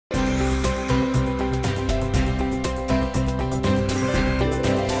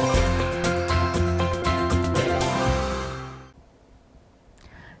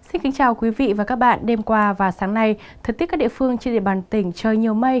Xin kính chào quý vị và các bạn. Đêm qua và sáng nay, thời tiết các địa phương trên địa bàn tỉnh trời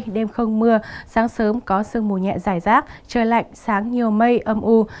nhiều mây, đêm không mưa, sáng sớm có sương mù nhẹ rải rác, trời lạnh, sáng nhiều mây, âm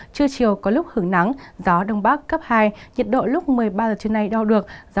u, trưa chiều có lúc hửng nắng, gió đông bắc cấp 2, nhiệt độ lúc 13 giờ trưa nay đo được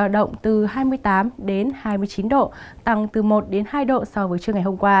dao động từ 28 đến 29 độ, tăng từ 1 đến 2 độ so với trưa ngày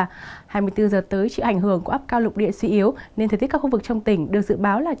hôm qua. 24 giờ tới chịu ảnh hưởng của áp cao lục địa suy yếu nên thời tiết các khu vực trong tỉnh được dự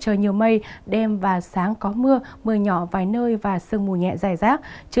báo là trời nhiều mây, đêm và sáng có mưa, mưa nhỏ vài nơi và sương mù nhẹ rải rác.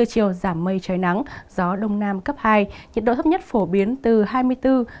 Trưa chiều giảm mây trời nắng, gió đông nam cấp 2, nhiệt độ thấp nhất phổ biến từ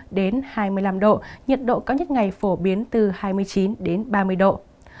 24 đến 25 độ, nhiệt độ cao nhất ngày phổ biến từ 29 đến 30 độ.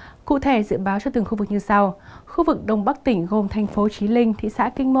 Cụ thể dự báo cho từng khu vực như sau. Khu vực Đông Bắc tỉnh gồm thành phố Chí Linh, thị xã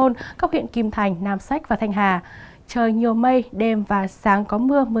Kinh Môn, các huyện Kim Thành, Nam Sách và Thanh Hà. Trời nhiều mây, đêm và sáng có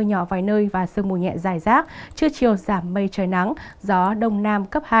mưa, mưa nhỏ vài nơi và sương mù nhẹ rải rác. Trưa chiều giảm mây trời nắng, gió đông nam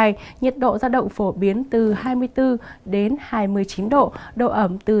cấp 2, nhiệt độ dao động phổ biến từ 24 đến 29 độ, độ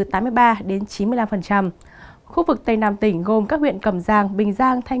ẩm từ 83 đến 95%. Khu vực Tây Nam tỉnh gồm các huyện Cẩm Giàng, Bình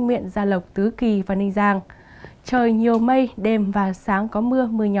Giang, Thanh Miện, Gia Lộc, Tứ Kỳ và Ninh Giang. Trời nhiều mây, đêm và sáng có mưa,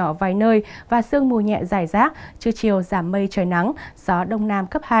 mưa nhỏ vài nơi và sương mù nhẹ rải rác. Trưa chiều giảm mây trời nắng, gió đông nam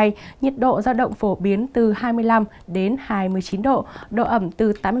cấp 2, nhiệt độ dao động phổ biến từ 25 đến 29 độ, độ ẩm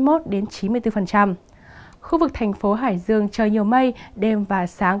từ 81 đến 94%. Khu vực thành phố Hải Dương trời nhiều mây, đêm và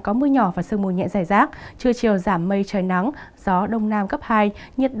sáng có mưa nhỏ và sương mù nhẹ rải rác. Trưa chiều giảm mây trời nắng, gió đông nam cấp 2,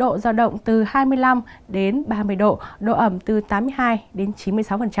 nhiệt độ dao động từ 25 đến 30 độ, độ ẩm từ 82 đến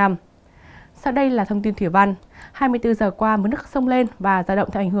 96%. Sau đây là thông tin thủy văn. 24 giờ qua, mực nước sông lên và dao động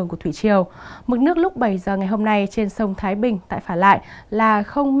theo ảnh hưởng của thủy triều. Mực nước lúc 7 giờ ngày hôm nay trên sông Thái Bình tại Phả Lại là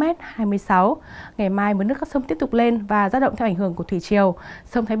 0m26. Ngày mai mực nước các sông tiếp tục lên và dao động theo ảnh hưởng của thủy triều.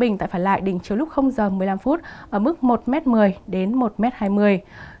 Sông Thái Bình tại Phả Lại đỉnh chiều lúc 0 giờ 15 phút ở mức 1m10 đến 1m20.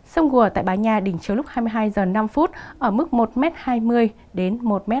 Sông Gùa tại Bá Nha đỉnh chiều lúc 22 giờ 5 phút ở mức 1m20 đến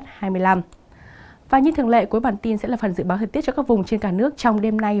 1m25. Và như thường lệ, cuối bản tin sẽ là phần dự báo thời tiết cho các vùng trên cả nước trong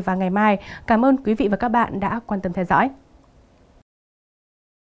đêm nay và ngày mai. Cảm ơn quý vị và các bạn đã quan tâm theo dõi.